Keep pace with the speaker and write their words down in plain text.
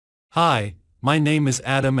Hi, my name is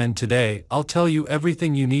Adam and today I'll tell you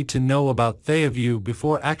everything you need to know about TheyaVue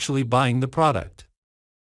before actually buying the product.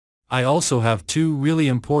 I also have two really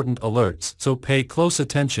important alerts, so pay close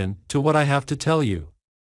attention to what I have to tell you.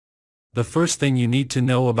 The first thing you need to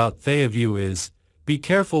know about TheyaVue is, be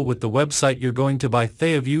careful with the website you're going to buy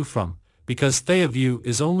TheyaVue from, because TheyaVue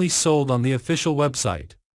is only sold on the official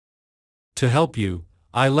website. To help you,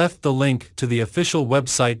 I left the link to the official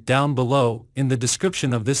website down below in the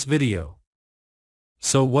description of this video.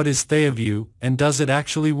 So what is TheyaVue, and does it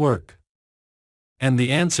actually work? And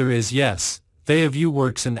the answer is yes, TheyaVue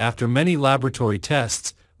works, and after many laboratory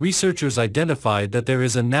tests, researchers identified that there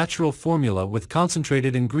is a natural formula with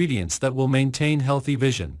concentrated ingredients that will maintain healthy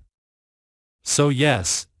vision. So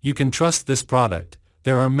yes, you can trust this product.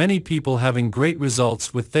 There are many people having great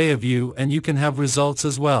results with TheyaVue and you can have results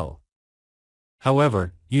as well.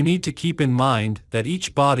 However, you need to keep in mind that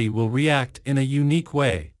each body will react in a unique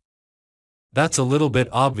way. That's a little bit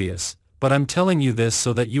obvious, but I'm telling you this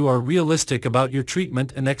so that you are realistic about your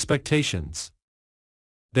treatment and expectations.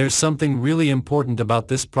 There's something really important about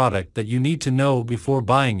this product that you need to know before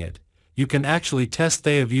buying it. You can actually test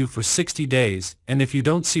TheyaVue for 60 days, and if you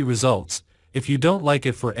don't see results, if you don't like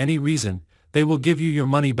it for any reason, they will give you your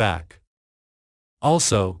money back.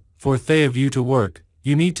 Also, for TheyaVue to work,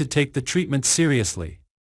 you need to take the treatment seriously.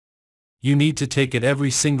 You need to take it every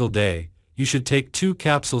single day. You should take 2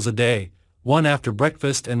 capsules a day, one after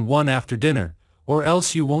breakfast and one after dinner, or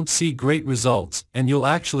else you won't see great results and you'll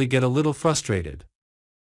actually get a little frustrated.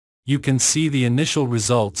 You can see the initial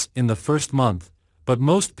results in the first month, but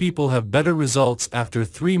most people have better results after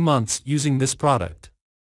 3 months using this product.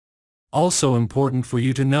 Also important for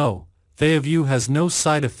you to know, TheyaVue has no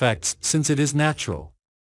side effects since it is natural.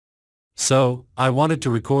 So, I wanted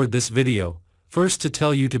to record this video, first to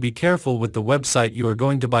tell you to be careful with the website you are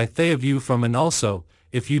going to buy TheyaVue from, and also,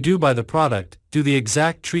 if you do buy the product, do the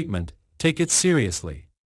exact treatment, take it seriously.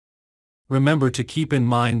 Remember to keep in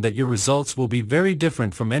mind that your results will be very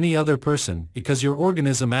different from any other person because your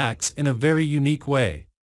organism acts in a very unique way.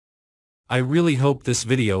 I really hope this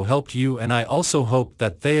video helped you, and I also hope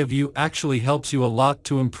that TheyaVue actually helps you a lot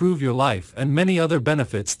to improve your life and many other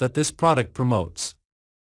benefits that this product promotes.